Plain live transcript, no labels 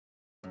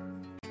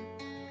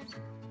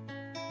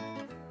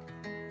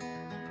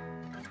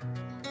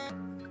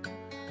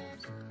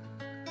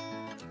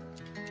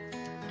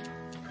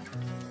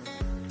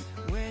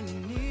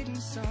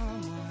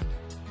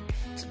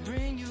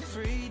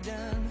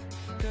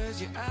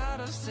'cause you're out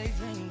of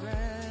saving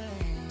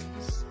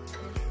grace.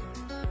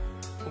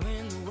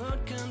 When the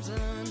world comes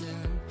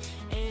undone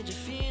and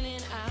you're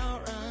feeling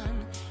outrun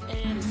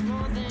and it's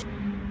more than.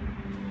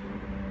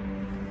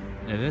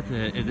 Evet,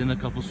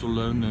 Edirnekapı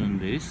surlarının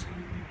önündeyiz.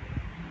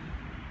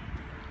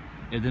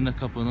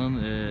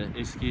 Edirnekapı'nın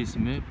eski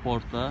ismi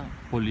Porta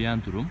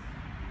Polientrum.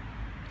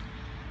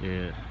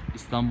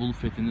 İstanbul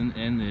fethinin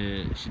en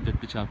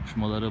şiddetli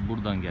çarpışmaları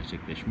buradan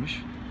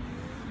gerçekleşmiş.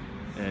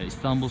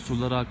 İstanbul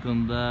surları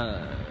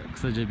hakkında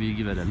kısaca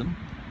bilgi verelim.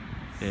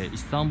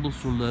 İstanbul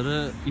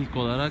surları ilk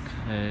olarak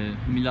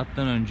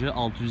milattan önce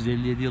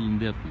 657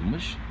 yılında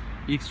yapılmış.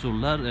 İlk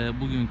surlar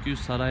bugünkü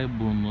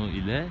Sarayburnu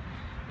ile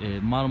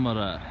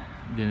Marmara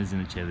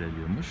Denizi'ni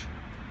çevreliyormuş.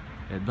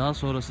 Daha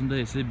sonrasında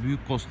ise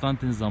Büyük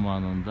Konstantin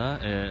zamanında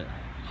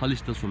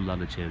Haliç'te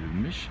surlarla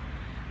çevrilmiş.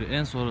 Ve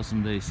en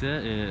sonrasında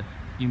ise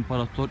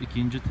İmparator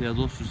II.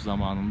 Theodosius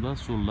zamanında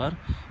surlar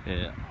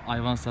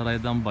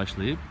Ayvansaray'dan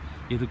başlayıp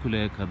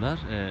Yedikule'ye kadar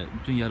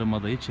bütün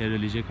yarımadayı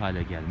çevreleyecek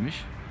hale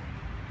gelmiş.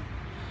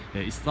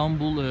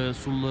 İstanbul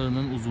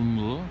surlarının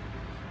uzunluğu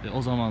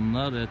o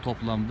zamanlar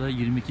toplamda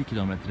 22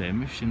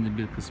 kilometreymiş. Şimdi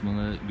bir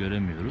kısmını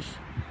göremiyoruz.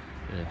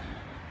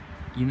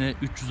 Yine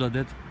 300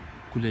 adet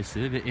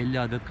kulesi ve 50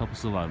 adet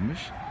kapısı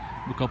varmış.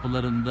 Bu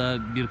kapıların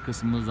da bir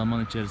kısmı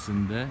zaman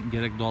içerisinde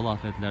gerek doğal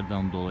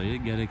afetlerden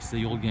dolayı gerekse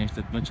yol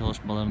genişletme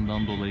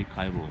çalışmalarından dolayı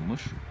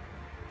kaybolmuş.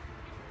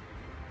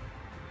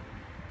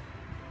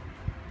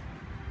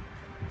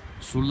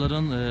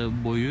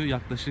 Surların boyu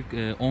yaklaşık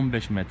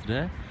 15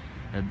 metre.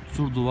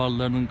 Sur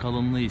duvarlarının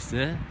kalınlığı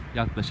ise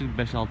yaklaşık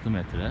 5-6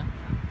 metre.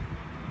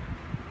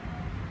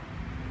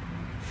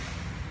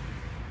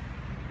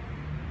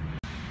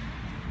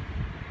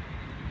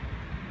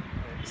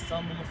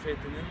 İstanbul'un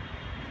fethinin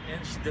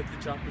en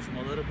şiddetli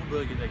çarpışmaları bu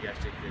bölgede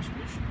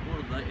gerçekleşmiş.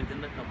 Burada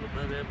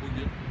Edirnekapı'da ve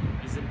bugün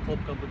bizim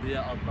Topkapı diye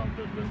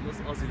adlandırdığımız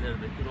az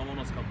ilerideki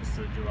Romanos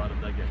Kapısı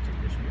civarında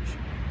gerçekleşmiş.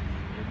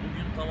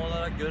 Bugün tam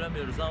olarak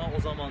göremiyoruz ama o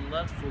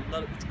zamanlar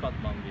surlar 3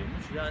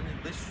 katmanlıymış. Yani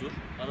dış sur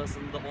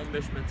arasında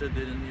 15 metre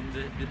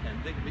derinliğinde bir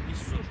hendek ve iç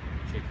sur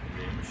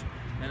şeklindeymiş.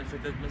 Yani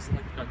fethetmesi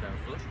hakikaten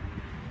zor.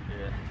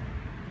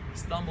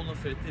 İstanbul'un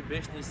fethi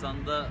 5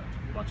 Nisan'da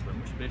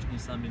başlamış. 5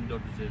 Nisan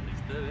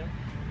 1453'te ve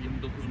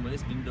 29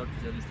 Mayıs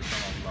 1453'te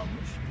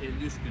tamamlanmış.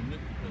 53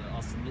 günlük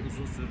aslında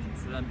uzun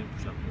süren bir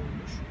kuşatma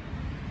olmuş.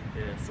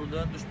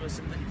 Surların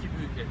düşmesinde iki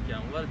büyük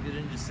etken var.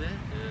 Birincisi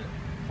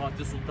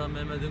Fatih Sultan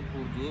Mehmet'in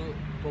kurduğu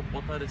top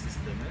batarya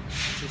sistemi.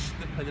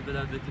 Çeşitli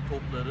kalibrelerdeki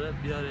topları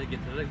bir araya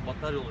getirerek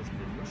batarya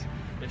oluşturmuş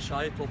ve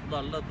şahi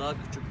toplarla daha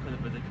küçük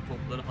kalibredeki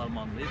topları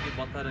harmanlayıp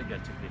bir batarya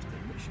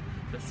gerçekleştirmiş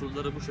ve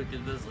surları bu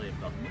şekilde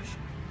zayıflatmış.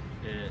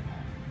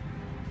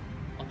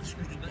 Atış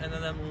gücünün en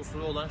önemli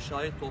unsuru olan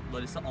şahi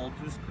toplar ise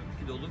 640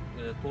 kiloluk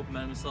top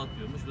mermisi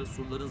atıyormuş ve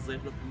surların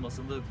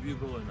zayıflatılmasında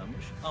büyük rol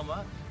oynamış.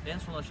 Ama en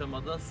son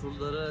aşamada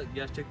surları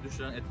gerçek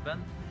düşüren etmen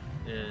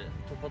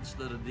top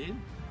atışları değil,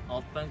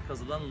 alttan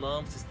kazılan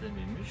lağım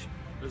sistemiymiş.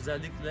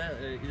 Özellikle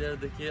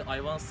ilerideki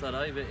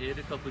Ayvansaray ve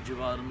Edirnekapı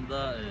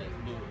civarında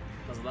bu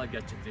kazılar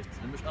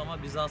gerçekleştirilmiş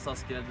ama Bizans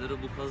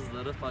askerleri bu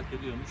kazıları fark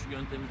ediyormuş.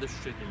 Yöntemi de şu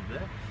şekilde: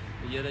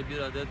 yere bir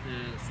adet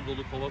su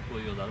dolu kova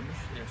koyuyorlarmış.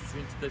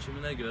 Suyun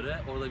titreşimine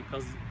göre orada bir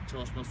kazı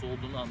çalışması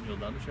olduğunu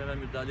anlıyorlarmış. Hemen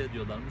müdahale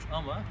ediyorlarmış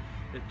ama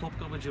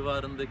Topkapı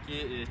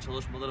civarındaki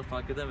çalışmaları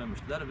fark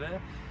edememişler ve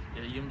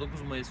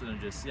 29 Mayıs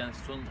öncesi, yani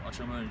son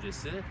aşama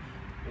öncesi,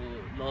 o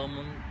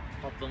lağımın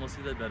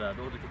patlamasıyla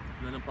beraber, oradaki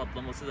tüplerin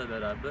patlamasıyla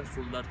beraber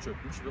surlar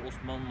çökmüş ve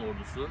Osmanlı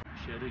ordusu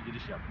şehre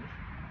giriş yapmış.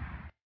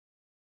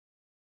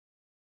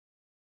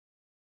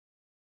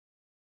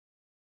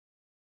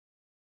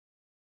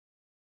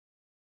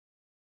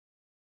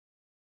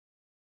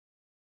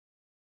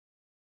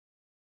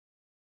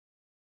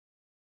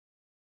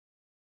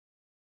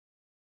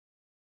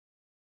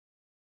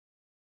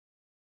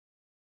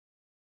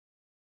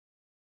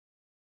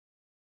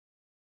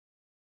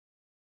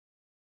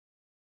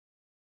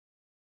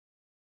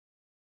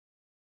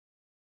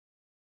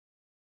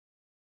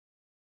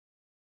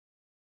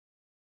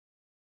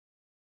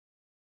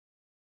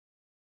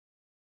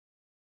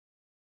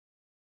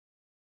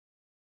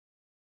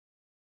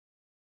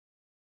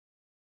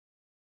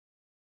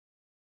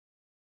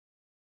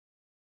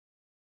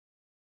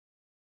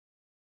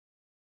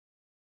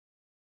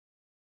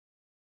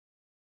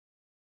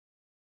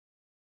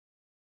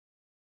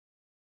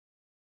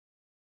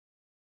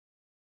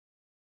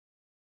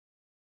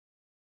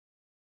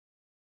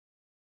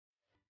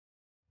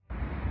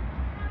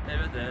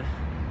 Evet,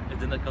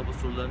 Edirnekapı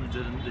surlarının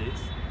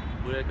üzerindeyiz.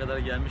 Buraya kadar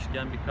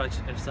gelmişken birkaç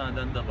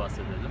efsaneden de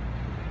bahsedelim.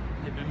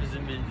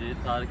 Hepimizin bildiği,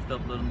 tarih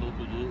kitaplarında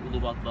okuduğu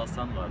Ulubatlı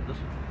Hasan vardır.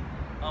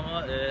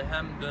 Ama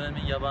hem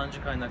dönemin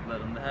yabancı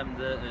kaynaklarında hem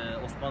de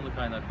Osmanlı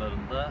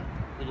kaynaklarında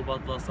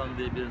Ulubatlı Hasan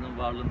diye birinin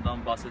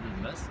varlığından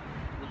bahsedilmez.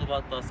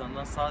 Ulubatlı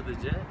Hasan'dan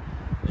sadece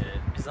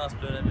Bizans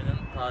döneminin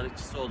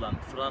tarihçisi olan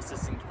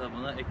Franses'in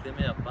kitabına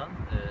ekleme yapan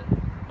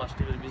başka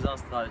bir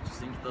Bizans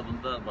tarihçisinin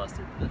kitabında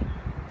bahsedilir.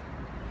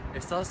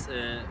 Esas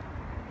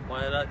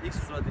bayrağı ilk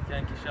sura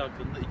diken kişi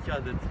hakkında 2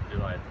 adet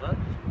rivayet var.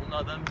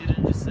 Bunlardan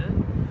birincisi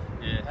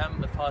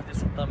hem Fatih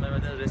Sultan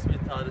Mehmet'in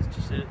resmi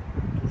tarihçisi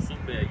Tursun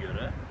Bey'e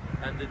göre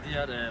hem de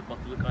diğer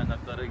batılı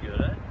kaynaklara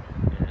göre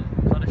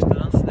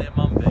karıştıran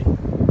Süleyman Bey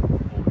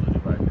olduğu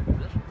rivayet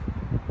edilir.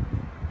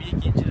 Bir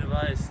ikinci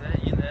rivayet ise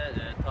yine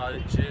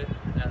tarihçi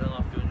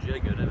Erhan Afyoncu'ya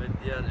göre ve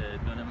diğer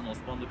dönemin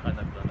Osmanlı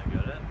kaynaklarına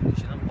göre bu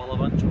kişinin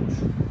Balaban Çavuş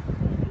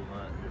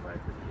olduğuna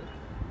rivayet edilir.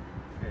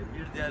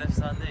 Bir diğer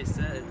efsane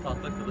ise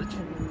tahta kılıç.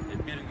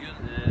 Bir gün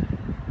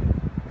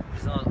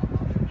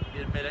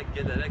bir melek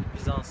gelerek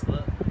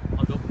Bizanslı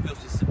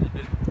Agapios isimli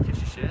bir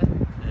keşişe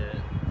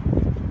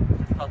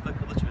tahta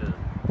kılıç verir.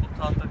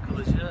 Bu tahta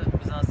kılıcı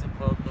Bizans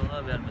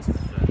İmparatorluğu'na vermesini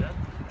söyler.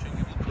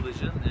 Çünkü bu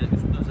kılıcın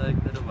üstün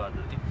özellikleri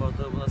vardır.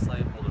 İmparator buna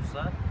sahip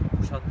olursa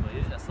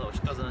kuşatmayı,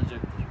 savaşı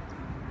kazanacaktır.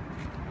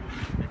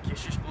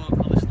 Keşiş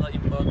bu kılıçla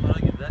imparatora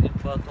gider.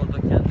 İmparator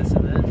da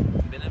kendisine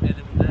benim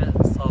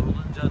elimde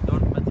savrulunca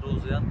 4 metre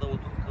uzayan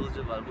Davut'un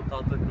kılıcı var. Bu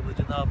tahta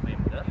kılıcı ne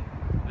yapayım der.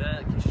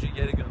 Ve keşişi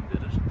geri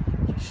gönderir.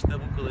 Keşiş de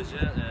bu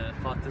kılıcı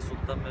Fatih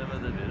Sultan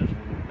Mehmet'e verir.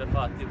 Ve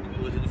Fatih bu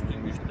kılıcın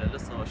üstün güçlerle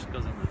savaşı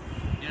kazanır.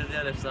 Bir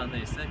diğer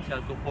efsane ise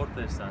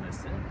Kelkoporto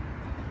efsanesi.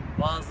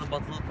 Bazı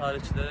batılı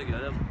tarihçilere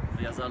göre,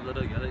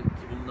 yazarlara göre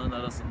ki bunların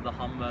arasında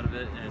Hammer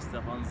ve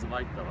Stefan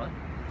Zweig da var.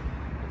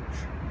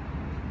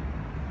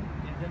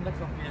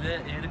 Edirnekapı ile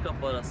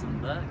Edirnekapı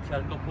arasında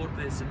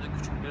Kelkoporto isimli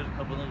küçük bir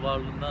kapının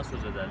varlığından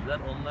söz ederler.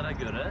 Onlara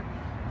göre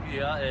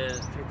güya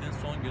fethin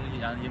son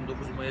günü yani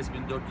 29 Mayıs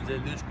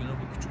 1453 günü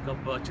bu küçük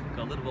kapı açık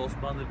kalır ve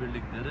Osmanlı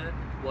birlikleri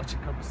bu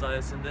açık kapı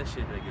sayesinde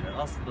şehre girer.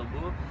 Aslında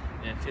bu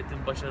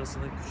fethin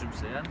başarısını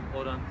küçümseyen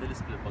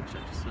oryantalist bir bakış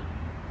açısı.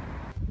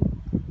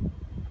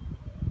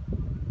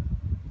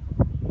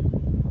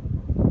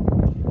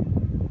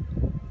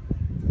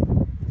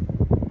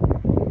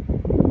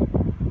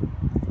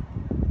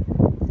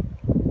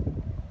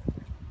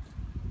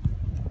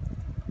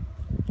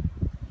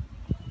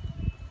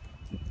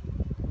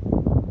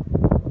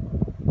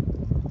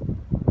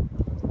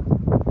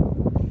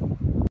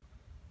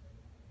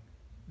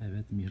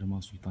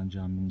 Sultan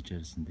Camii'nin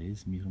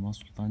içerisindeyiz. Mihrimah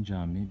Sultan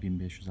Camii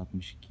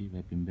 1562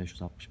 ve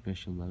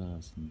 1565 yılları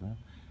arasında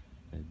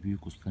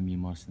Büyük Usta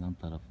Mimar Sinan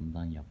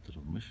tarafından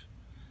yaptırılmış.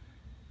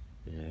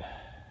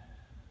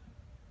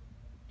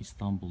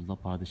 İstanbul'da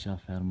padişah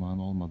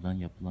fermanı olmadan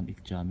yapılan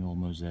ilk cami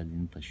olma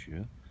özelliğini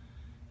taşıyor.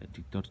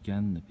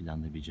 Dikdörtgen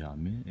planlı bir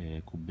cami.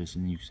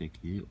 Kubbesinin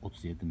yüksekliği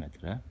 37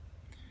 metre.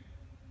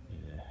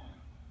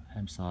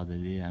 Hem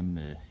sadeliği hem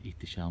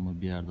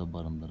ihtişamı bir arada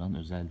barındıran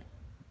özel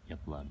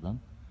yapılardan.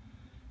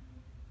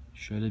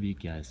 Şöyle bir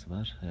hikayesi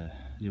var.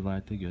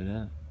 Rivayete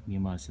göre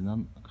Mimar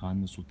Sinan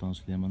Kanuni Sultan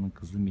Süleyman'ın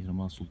kızı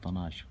Mihrimah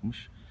Sultan'a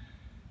aşıkmış.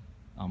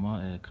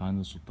 Ama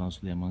Kanuni Sultan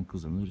Süleyman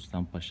kızını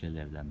Rüstem Paşa ile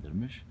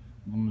evlendirmiş.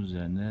 Bunun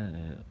üzerine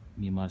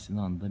Mimar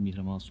Sinan da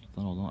Mihrimah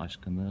Sultan'a olan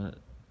aşkını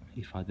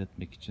ifade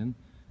etmek için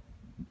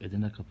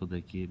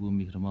Edirnekapı'daki bu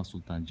Mihrimah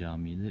Sultan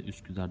Camii ile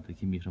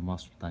Üsküdar'daki Mihrimah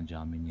Sultan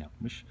Camii'ni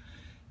yapmış.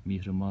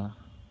 Mihrimah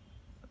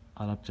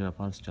Arapça ve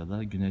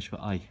Farsça'da güneş ve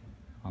ay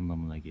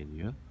anlamına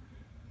geliyor.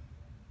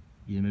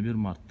 21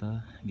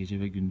 Mart'ta gece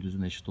ve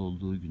gündüzün eşit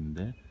olduğu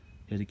günde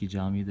her iki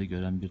camiyi de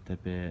gören bir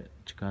tepeye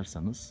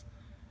çıkarsanız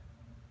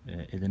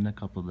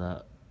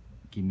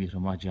Edirnekapı'daki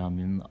Mihrimah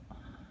Camii'nin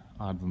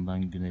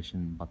ardından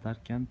güneşin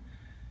batarken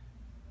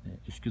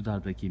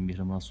Üsküdar'daki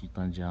Mihrimah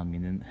Sultan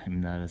Camii'nin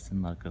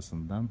minaresinin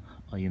arkasından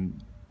ayın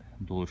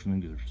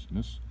doğuşunu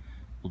görürsünüz.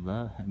 Bu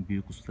da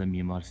Büyük Usta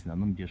Mimar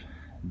Sinan'ın bir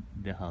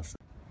dehası.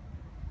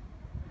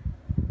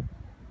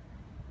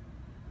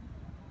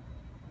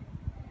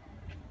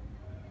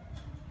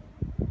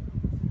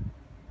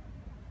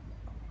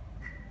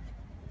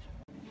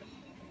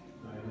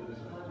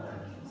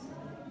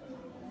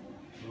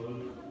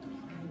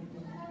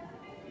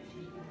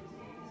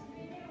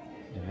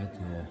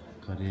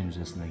 Kariye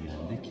Müzesi'ne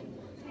geldik.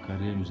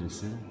 Kariye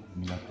Müzesi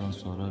milattan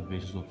sonra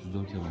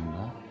 534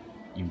 yılında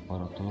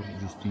İmparator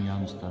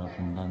Justinianus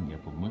tarafından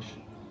yapılmış.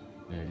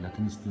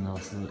 Latin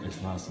istilası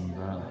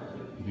esnasında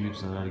büyük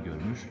zarar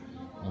görmüş.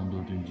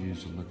 14.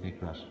 yüzyılda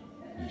tekrar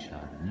inşa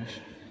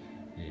edilmiş.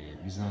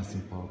 Bizans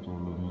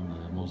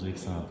İmparatorluğu'nun mozaik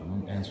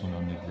sanatının en son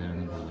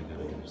örneklerini burada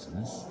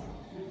görebilirsiniz.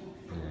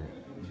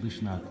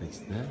 Dış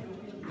nartekste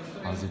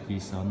Hz.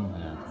 İsa'nın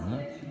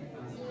hayatını,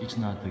 İç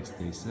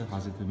nartekste ise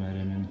Hz.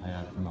 Meryem'in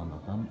hayatını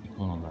anlatan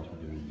ikonalar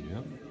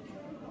görülüyor.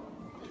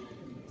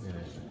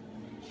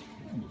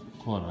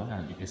 Kora,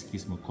 yani eski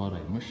ismi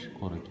Kora'ymış,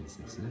 Kora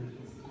Kilisesi,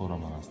 Kora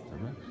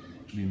Manastırı.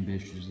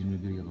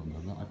 1521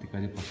 yılında da Atik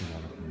Ali Paşa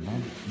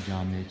tarafından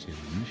camiye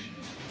çevrilmiş.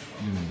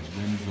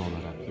 Günümüzde müze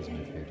olarak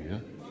hizmet veriyor.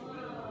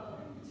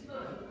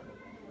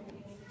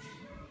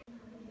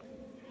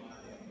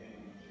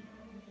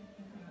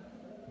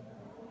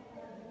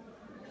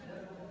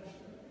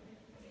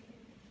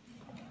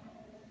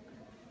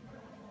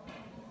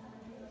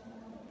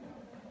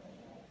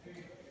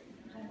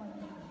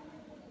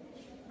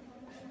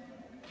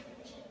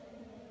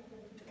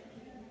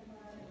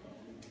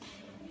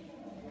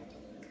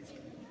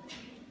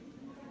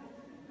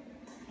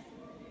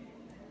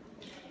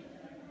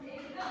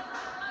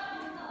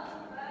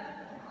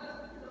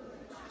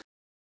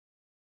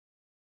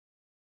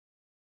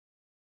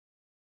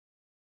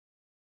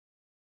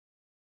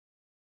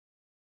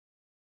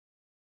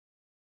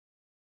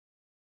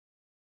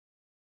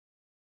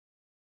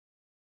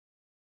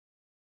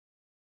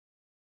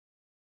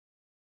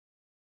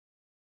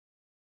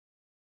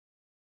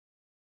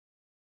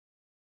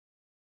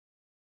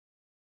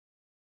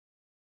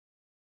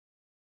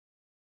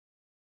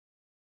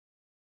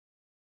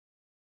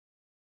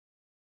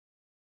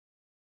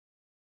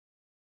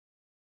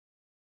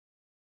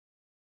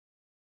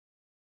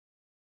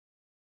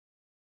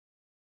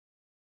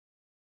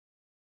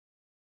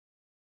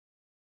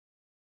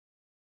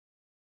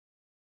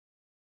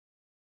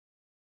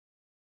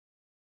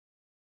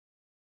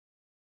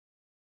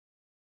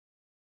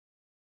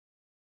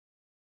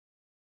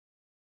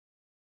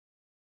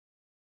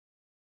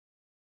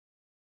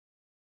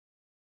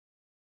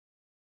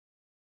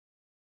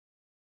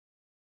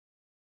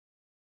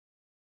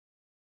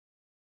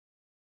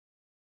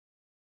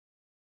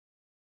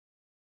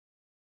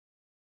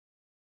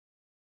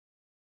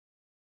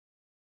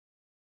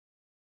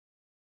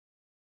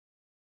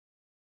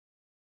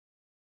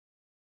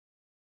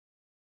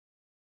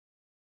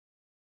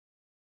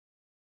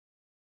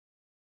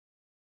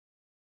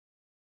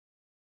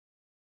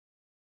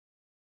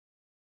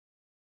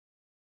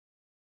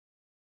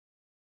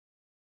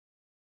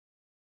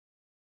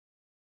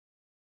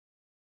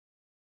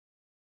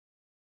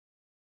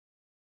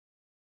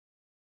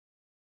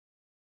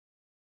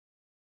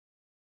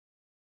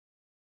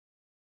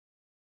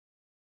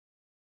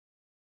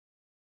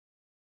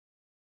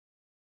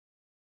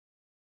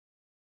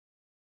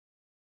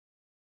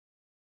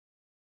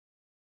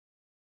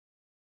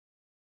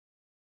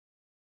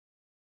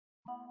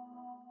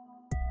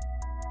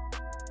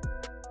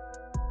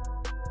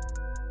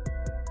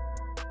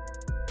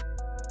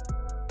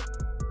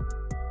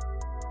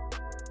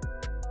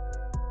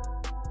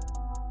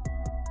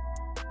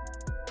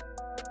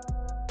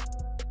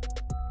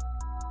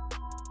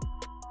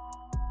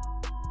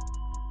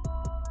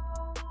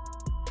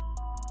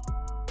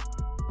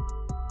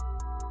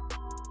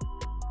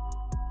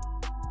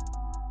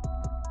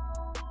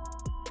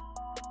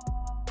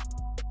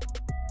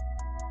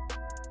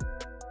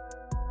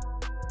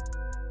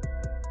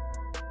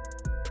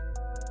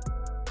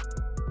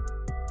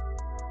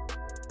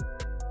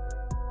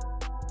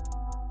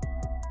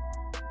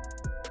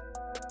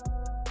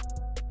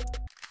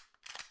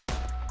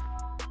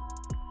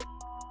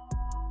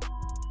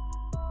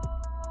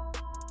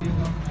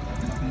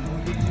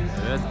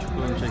 Evet,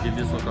 Çukur'un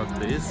çekildiği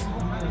sokaktayız.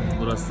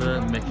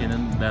 Burası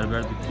Mekke'nin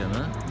berber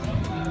dükkanı.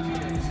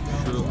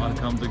 Şu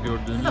arkamda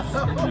gördüğünüz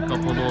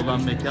kapalı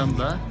olan mekan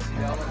da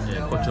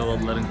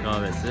Koçovalıların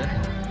kahvesi.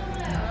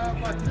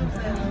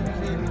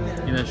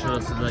 Yine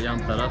şurası da yan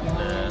taraf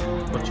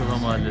Koçova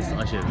Mahallesi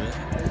aşevi.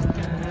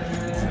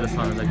 Siz de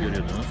sahnede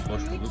görüyordunuz.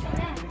 Hoş bulduk.